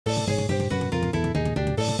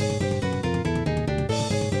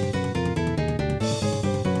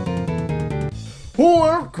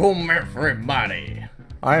Welcome everybody.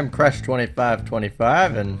 I am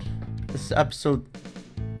Crush2525 and this is episode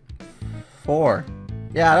 4.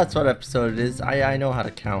 Yeah, that's what episode it is. I know how to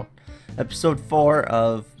count. Episode 4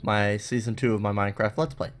 of my season 2 of my Minecraft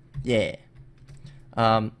Let's Play. Yeah.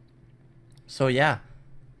 So yeah,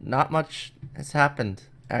 not much has happened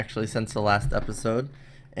actually since the last episode,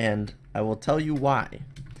 and I will tell you why.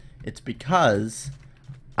 It's because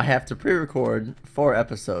I have to pre-record 4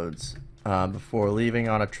 episodes before leaving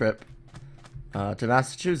on a trip to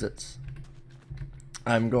Massachusetts.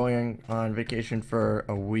 I'm going on vacation for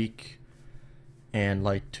a week and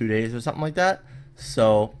like 2 days or something like that.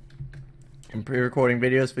 So I'm pre-recording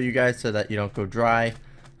videos for you guys so that you don't go dry.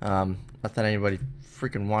 Not that anybody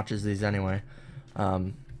freaking watches these anyway.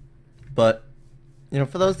 But you know,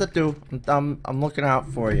 for those that do, I'm looking out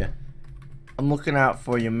for you. I'm looking out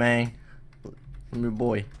for you, man. I'm your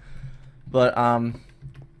boy. But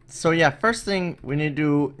so yeah, first thing we need to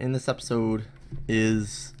do in this episode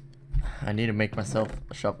is I need to make myself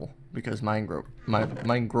a shovel because my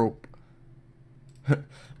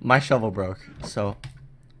shovel broke. So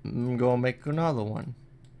I'm gonna make another one.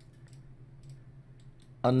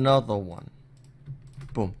 Another one.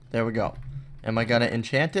 Boom. There we go. Am I gonna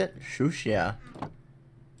enchant it? Shoosh, yeah.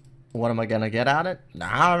 What am I gonna get out of it?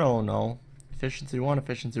 I don't know. Efficiency 1,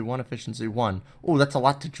 efficiency 1, efficiency 1. Oh, that's a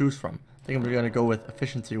lot to choose from. I think I'm gonna go with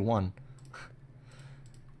efficiency 1.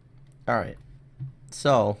 Alright.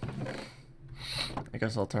 So I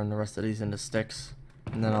guess I'll turn the rest of these into sticks.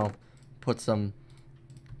 And then I'll put some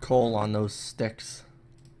coal on those sticks.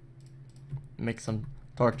 Make some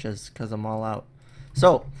torches because I'm all out.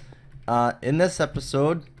 So in this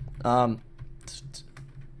episode, I'm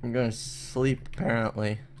gonna sleep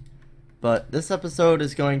apparently. But this episode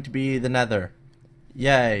is going to be the Nether.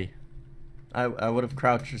 Yay. I would have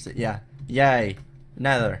crouched or said, yeah. Yay.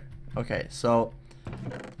 Nether. Okay, so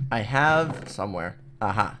I have somewhere.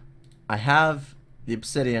 Aha. I have the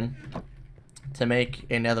obsidian to make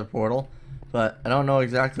a Nether portal, but I don't know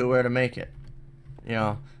exactly where to make it. You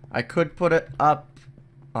know, I could put it up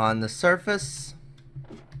on the surface,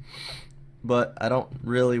 but I don't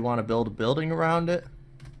really want to build a building around it.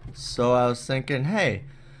 So I was thinking, hey,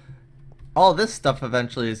 all this stuff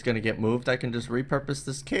eventually is going to get moved. I can just repurpose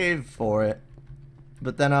this cave for it.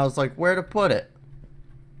 But then I was like, where to put it?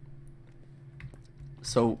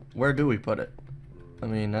 So where do we put it? I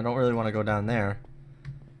mean, I don't really want to go down there.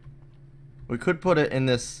 We could put it in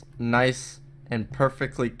this nice and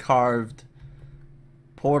perfectly carved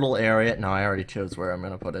portal area. No, I already chose where I'm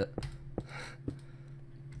going to put it.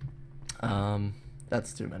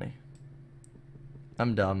 That's too many.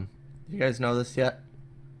 I'm dumb. You guys know this yet?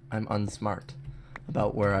 I'm unsmart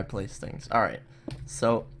about where I place things. Alright,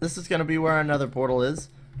 so this is going to be where another portal is.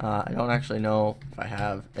 I don't actually know if I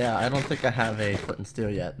have... Yeah, I don't think I have a flint and steel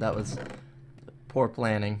yet. That was poor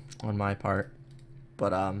planning on my part.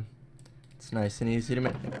 But it's nice and easy to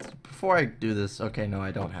make. Before I do this... Okay, no,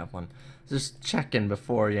 I don't have one. Just checking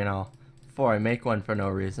before, you know, before I make one for no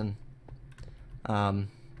reason.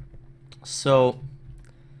 So,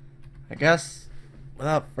 I guess,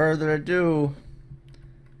 without further ado...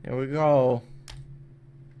 Here we go.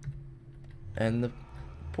 And the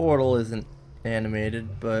portal isn't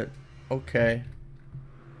animated, but okay.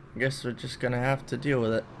 I guess we're just gonna have to deal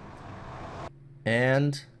with it.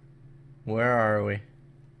 And where are we?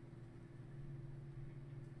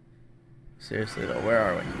 Seriously though, where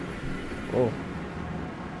are we? Whoa.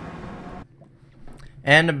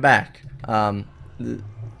 And I'm back. Oh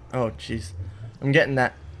jeez. I'm getting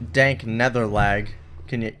that dank nether lag.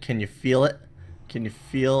 Can you feel it? Can you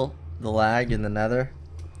feel the lag in the nether?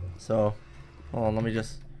 So, hold on, let me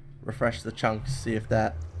just refresh the chunks, see if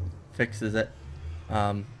that fixes it.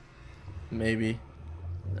 Maybe.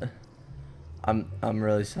 I'm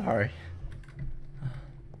really sorry.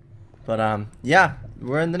 But yeah,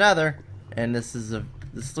 we're in the nether, and this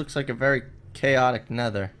looks like a very chaotic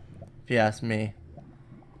nether, if you ask me.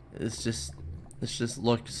 This just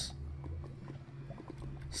looks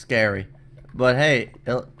scary. But hey,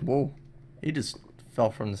 whoa. He just fell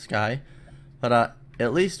from the sky. But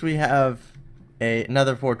at least we have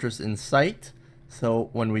another fortress in sight. So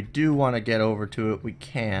when we do want to get over to it, we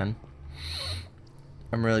can.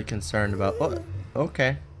 I'm really concerned about... Oh,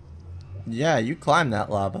 okay. Yeah, you climbed that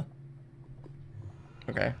lava.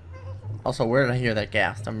 Okay. Also, where did I hear that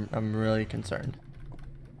ghast? I'm really concerned.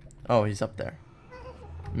 Oh, he's up there.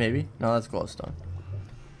 Maybe? No, that's glowstone.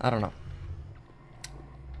 I don't know.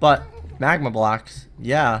 But magma blocks,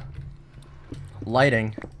 yeah.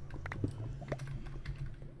 Lighting.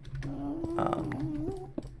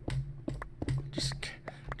 Just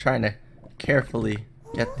trying to carefully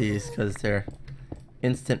get these because they're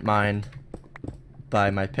instant mined by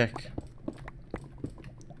my pick.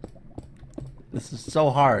 This is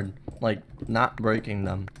so hard, like not breaking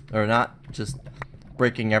them, or not just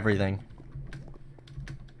breaking everything.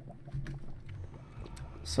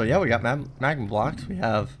 So yeah, we got magma blocks. We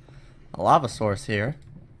have a lava source here.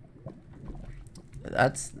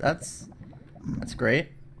 That's great.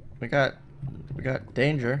 We got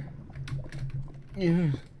danger.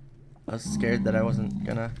 I was scared that I wasn't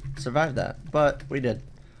gonna survive that, but we did.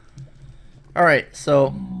 Alright,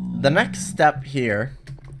 so the next step here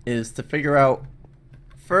is to figure out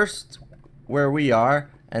first where we are,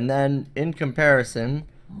 and then in comparison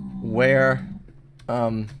where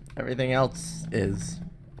everything else is.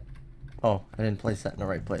 Oh, I didn't place that in the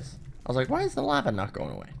right place. I was like, why is the lava not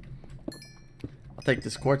going away? I'll take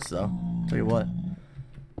this quartz though, tell you what.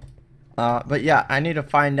 But yeah, I need to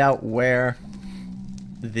find out where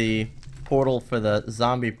the portal for the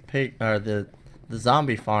zombie pig, or the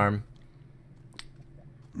zombie farm.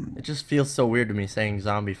 It just feels so weird to me saying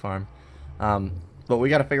zombie farm. But we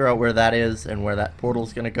gotta figure out where that is, and where that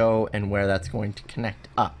portal's gonna go, and where that's going to connect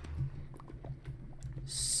up.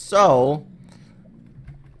 So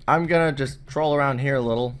I'm gonna just troll around here a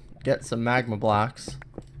little, get some magma blocks,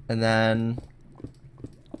 and then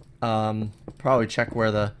probably check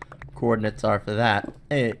where the coordinates are for that.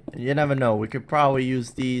 Hey, you never know, we could probably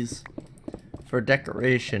use these for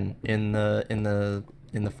decoration in the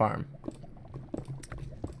farm.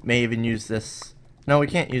 May even use this. No, we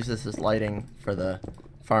can't use this as lighting for the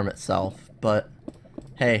farm itself, but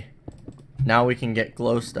hey, now we can get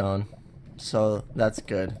glowstone, so that's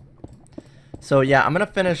good. So yeah, I'm gonna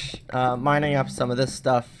finish mining up some of this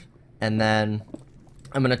stuff, and then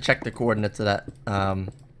I'm gonna check the coordinates of that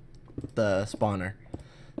the spawner.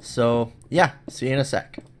 So yeah, see you in a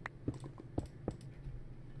sec.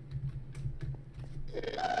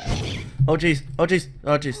 Oh jeez, oh jeez,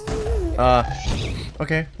 oh jeez.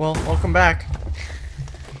 Okay, well, welcome back.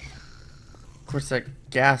 Of course, that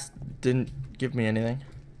ghast didn't give me anything.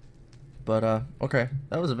 But, okay,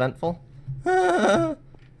 that was eventful.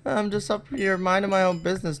 I'm just up here minding my own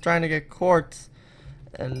business, trying to get quartz.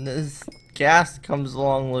 And this ghast comes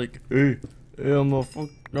along like, hey, I'm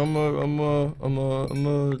gonna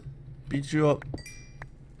beat you up.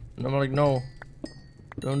 And I'm like, no,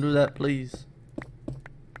 don't do that, please.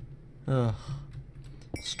 Ugh.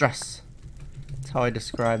 Stress. That's how I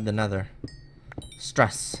describe the Nether.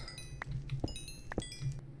 Stress.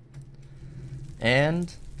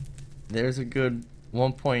 And there's a good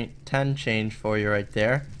 1.10 change for you right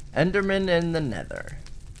there. Enderman in the Nether.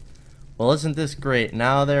 Well, isn't this great?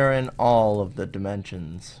 Now they're in all of the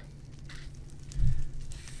dimensions.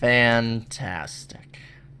 Fantastic.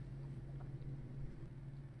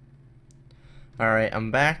 Alright, I'm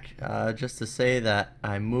back. Just to say that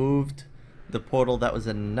I moved the portal that was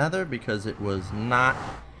in Nether because it was not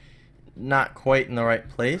quite in the right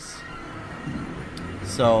place.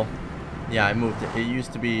 So yeah, I moved it. It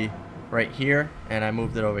used to be right here, and I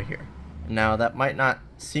moved it over here. Now that might not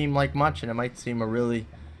seem like much, and it might seem a really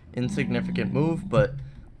insignificant move, but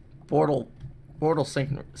portal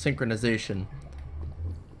synchronization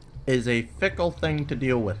is a fickle thing to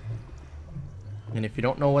deal with. And if you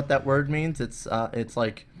don't know what that word means, it's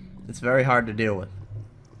very hard to deal with.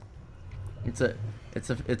 It's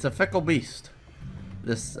a fickle beast,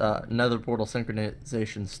 this Nether portal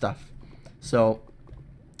synchronization stuff. So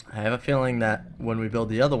I have a feeling that when we build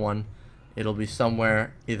the other one, it'll be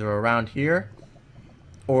somewhere either around here,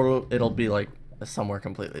 or it'll be like somewhere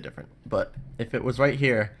completely different. But if it was right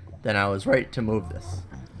here, then I was right to move this,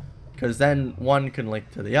 because then one can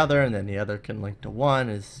link to the other, and then the other can link to one.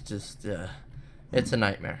 It's just it's a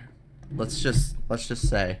nightmare. Let's just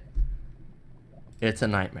say it's a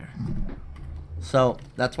nightmare. So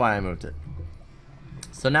that's why I moved it.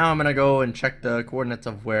 So now I'm gonna go and check the coordinates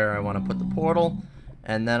of where I want to put the portal,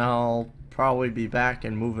 and then I'll probably be back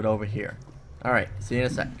and move it over here. Alright, see you in a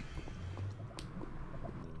sec.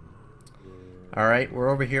 Alright, we're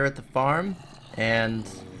over here at the farm, and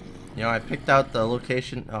you know, I picked out the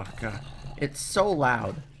location. Oh god, it's so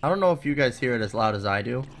loud. I don't know if you guys hear it as loud as I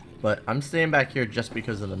do, but I'm staying back here just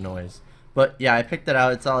because of the noise. But yeah, I picked it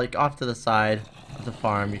out. It's all like off to the side of the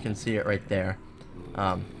farm. You can see it right there.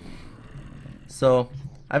 So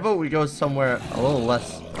I vote we go somewhere a little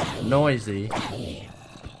less noisy.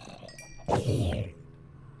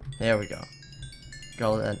 There we go. Got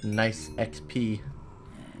all that nice XP.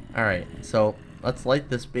 Alright, so let's light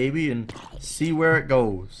this baby and see where it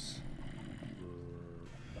goes.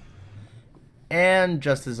 And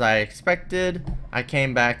just as I expected, I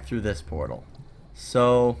came back through this portal.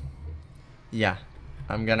 So yeah,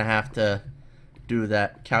 I'm gonna have to do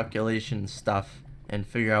that calculation stuff and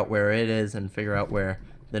figure out where it is and figure out where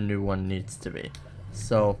the new one needs to be.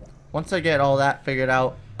 So once I get all that figured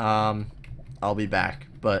out, I'll be back.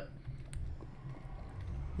 But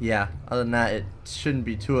yeah, other than that, it shouldn't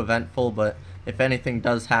be too eventful, but if anything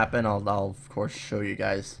does happen, I'll of course show you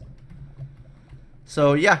guys.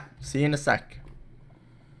 So yeah, see you in a sec.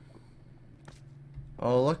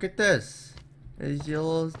 Oh, look at this.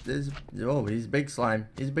 Oh, he's big slime.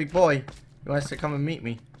 He's a big boy. He wants to come and meet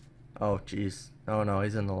me. Oh, jeez. Oh no,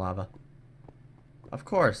 he's in the lava. Of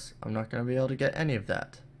course, I'm not going to be able to get any of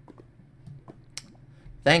that.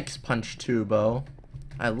 Thanks, Punch Tubo.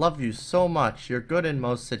 I love you so much. You're good in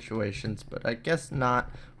most situations, but I guess not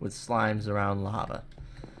with slimes around lava.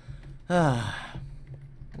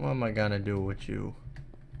 What am I gonna do with you?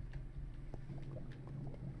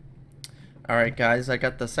 Alright guys, I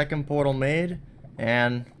got the second portal made,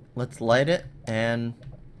 and let's light it and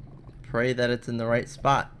pray that it's in the right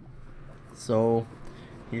spot. So,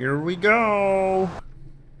 here we go!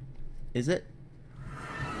 Is it?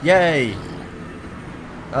 Yay!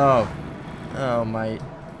 Oh, my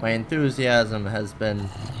enthusiasm has been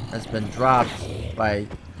dropped by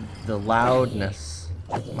the loudness.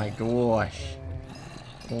 My gosh.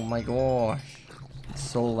 Oh my gosh. It's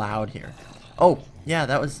so loud here. Oh, yeah,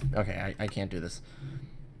 that was okay. I can't do this.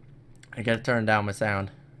 I gotta turn down my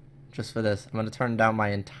sound just for this. I'm gonna turn down my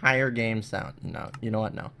entire game sound. No, you know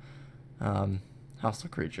what? No. Hostile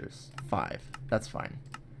creatures 5. That's fine.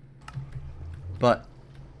 But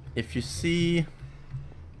if you see,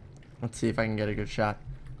 let's see if I can get a good shot.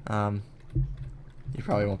 You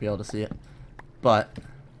probably won't be able to see it, but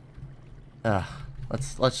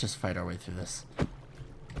let's just fight our way through this.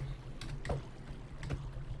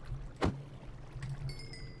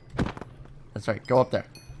 That's right. Go up there.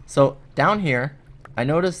 So down here, I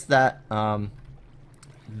noticed that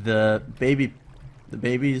the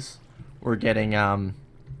babies were getting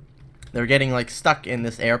they were getting like stuck in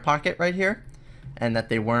this air pocket right here, and that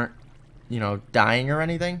they weren't, you know, dying or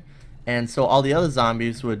anything. And so all the other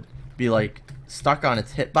zombies would be like stuck on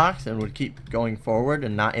its hitbox and would keep going forward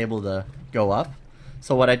and not able to go up.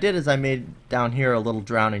 So what I did is I made down here a little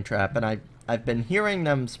drowning trap, and I've been hearing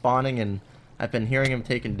them spawning, and I've been hearing them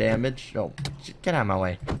taking damage. Oh, get out of my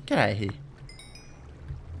way. Get out of here.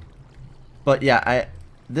 But yeah,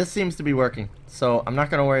 this seems to be working. So I'm not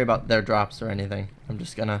going to worry about their drops or anything. I'm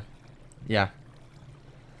just going to, yeah.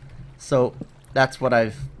 So that's what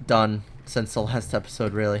I've done since the last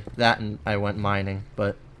episode, really. That, and I went mining,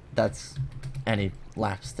 but that's any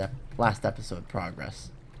last episode progress.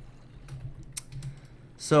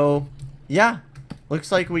 So yeah,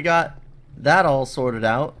 looks like we got that all sorted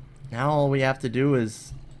out. Now all we have to do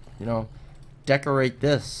is, you know, decorate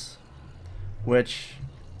this, which,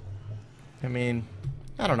 I mean,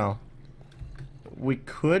 I don't know. We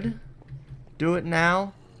could do it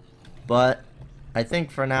now, but I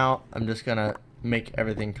think for now I'm just gonna make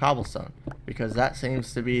everything cobblestone, because that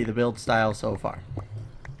seems to be the build style so far.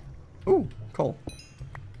 Ooh, coal.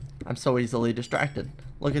 I'm so easily distracted.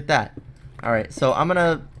 Look at that. Alright, so I'm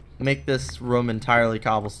gonna make this room entirely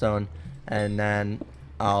cobblestone, and then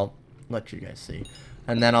I'll let you guys see.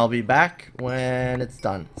 And then I'll be back when it's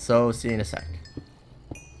done. So, see you in a sec.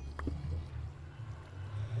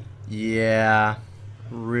 Yeah,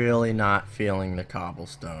 really not feeling the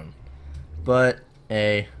cobblestone. But,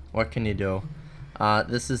 hey, what can you do?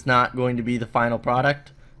 This is not going to be the final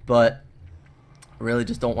product, but I really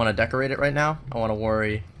just don't want to decorate it right now. I want to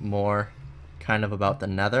worry more kind of about the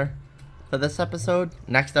nether for this episode.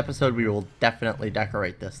 Next episode we will definitely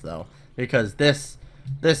decorate this though, because this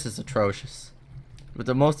is atrocious. But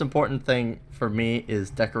the most important thing for me is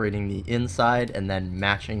decorating the inside and then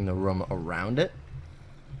matching the room around it.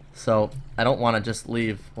 So I don't want to just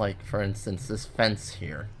leave, like, for instance, this fence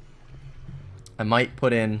here. I might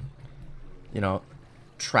put in, you know,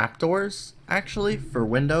 trapdoors actually for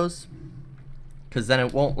windows, because then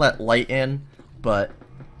it won't let light in, but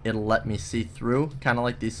it'll let me see through, kind of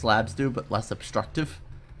like these slabs do, but less obstructive.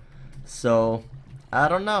 So I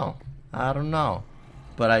don't know,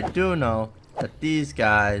 but I do know that these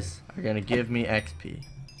guys are gonna give me XP,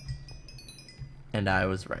 and I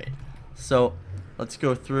was right. So let's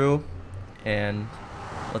go through and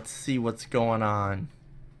let's see what's going on.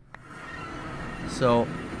 So,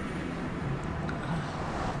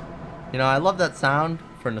 you know, I love that sound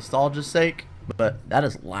for nostalgia's sake, but that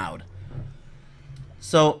is loud.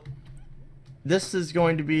 So this is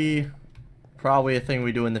going to be probably a thing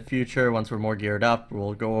we do in the future once we're more geared up.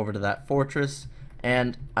 We'll go over to that fortress,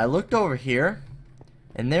 and I looked over here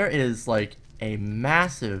and there is like a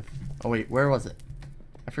massive, oh wait, where was it?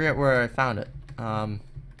 I forget where I found it.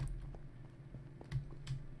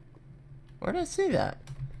 Where did I see that?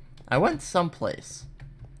 I went someplace.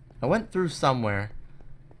 I went through somewhere.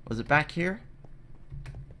 Was it back here?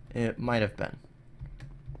 It might have been.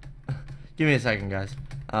 Give me a second, guys.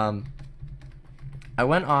 I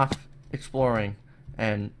went off exploring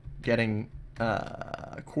and getting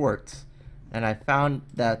quartz, and I found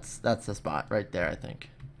that's the spot right there, I think.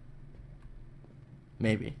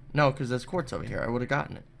 Maybe. No, because there's quartz over here. I would have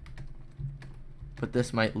gotten it. But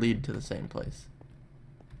this might lead to the same place.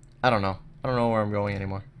 I don't know. I don't know where I'm going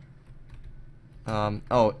anymore.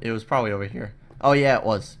 Oh, it was probably over here. Oh, yeah, it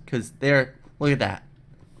was. Because there, look at that.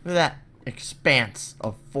 Look at that expanse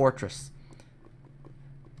of fortress.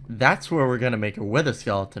 That's where we're going to make a wither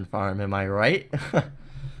skeleton farm, am I right?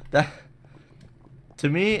 That, to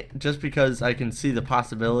me, just because I can see the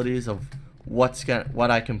possibilities of what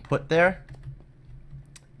I can put there,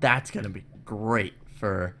 that's going to be great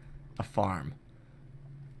for a farm.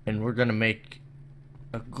 And we're going to make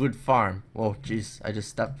a good farm. Whoa, jeez, I just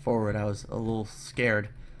stepped forward. I was a little scared.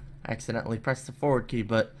 I accidentally pressed the forward key,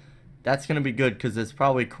 but that's going to be good because there's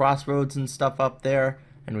probably crossroads and stuff up there,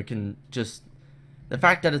 and we can just... The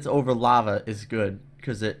fact that it's over lava is good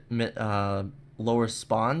because it lowers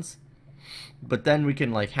spawns, but then we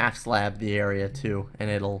can like half slab the area too, and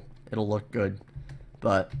it'll look good.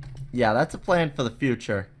 But yeah, that's a plan for the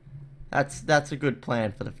future. That's a good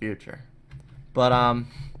plan for the future. But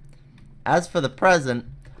as for the present,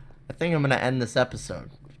 I think I'm gonna end this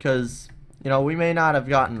episode because, you know, we may not have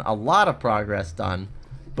gotten a lot of progress done,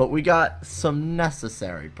 but we got some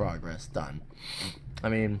necessary progress done. I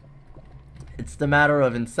mean, it's the matter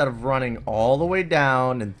of, instead of running all the way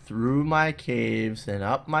down and through my caves and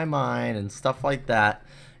up my mine and stuff like that,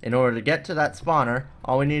 in order to get to that spawner,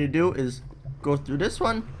 all we need to do is go through this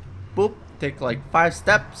one, boop, take like 5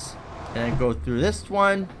 steps, and then go through this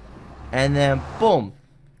one, and then boom.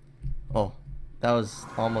 Oh, that was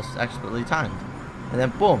almost expertly timed. And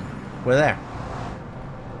then boom, we're there.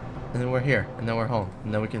 And then we're here, and then we're home,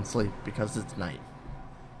 and then we can sleep because it's night.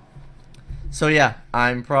 So yeah,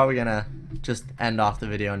 I'm probably gonna just end off the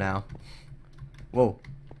video now. Whoa.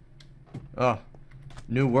 Oh,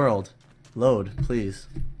 new world. Load, please.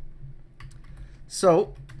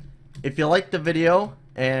 So, if you like the video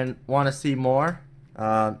and want to see more,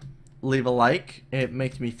 leave a like. It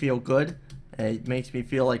makes me feel good. It makes me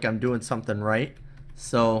feel like I'm doing something right.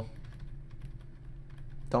 So,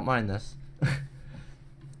 don't mind this.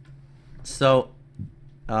 So,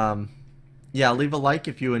 yeah, leave a like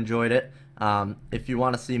if you enjoyed it. If you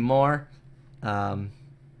want to see more,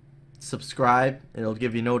 subscribe. It'll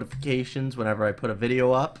give you notifications whenever I put a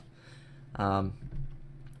video up.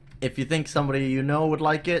 If you think somebody you know would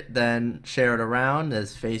like it, then share it around.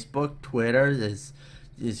 There's Facebook, Twitter,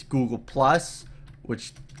 there's Google Plus,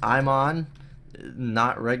 which I'm on,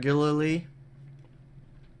 not regularly.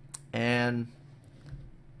 And,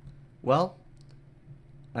 well,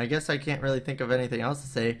 I guess I can't really think of anything else to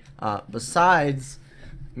say, besides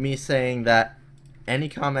me saying that any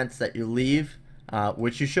comments that you leave,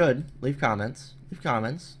 which you should, leave comments. Leave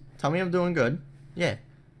comments. Tell me I'm doing good. Yeah.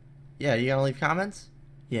 Yeah, you gonna leave comments?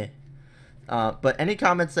 Yeah. But any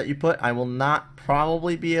comments that you put, I will not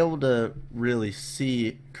probably be able to really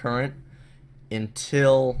see current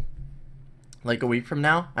until like a week from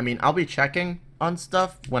now. I mean, I'll be checking on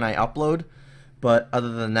stuff when I upload, but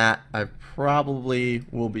other than that, I probably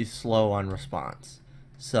will be slow on response.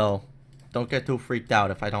 So, don't get too freaked out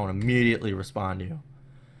if I don't immediately respond to you.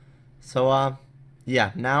 So,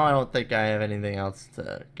 yeah, now I don't think I have anything else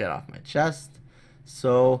to get off my chest.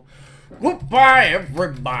 So, goodbye,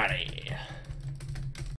 everybody.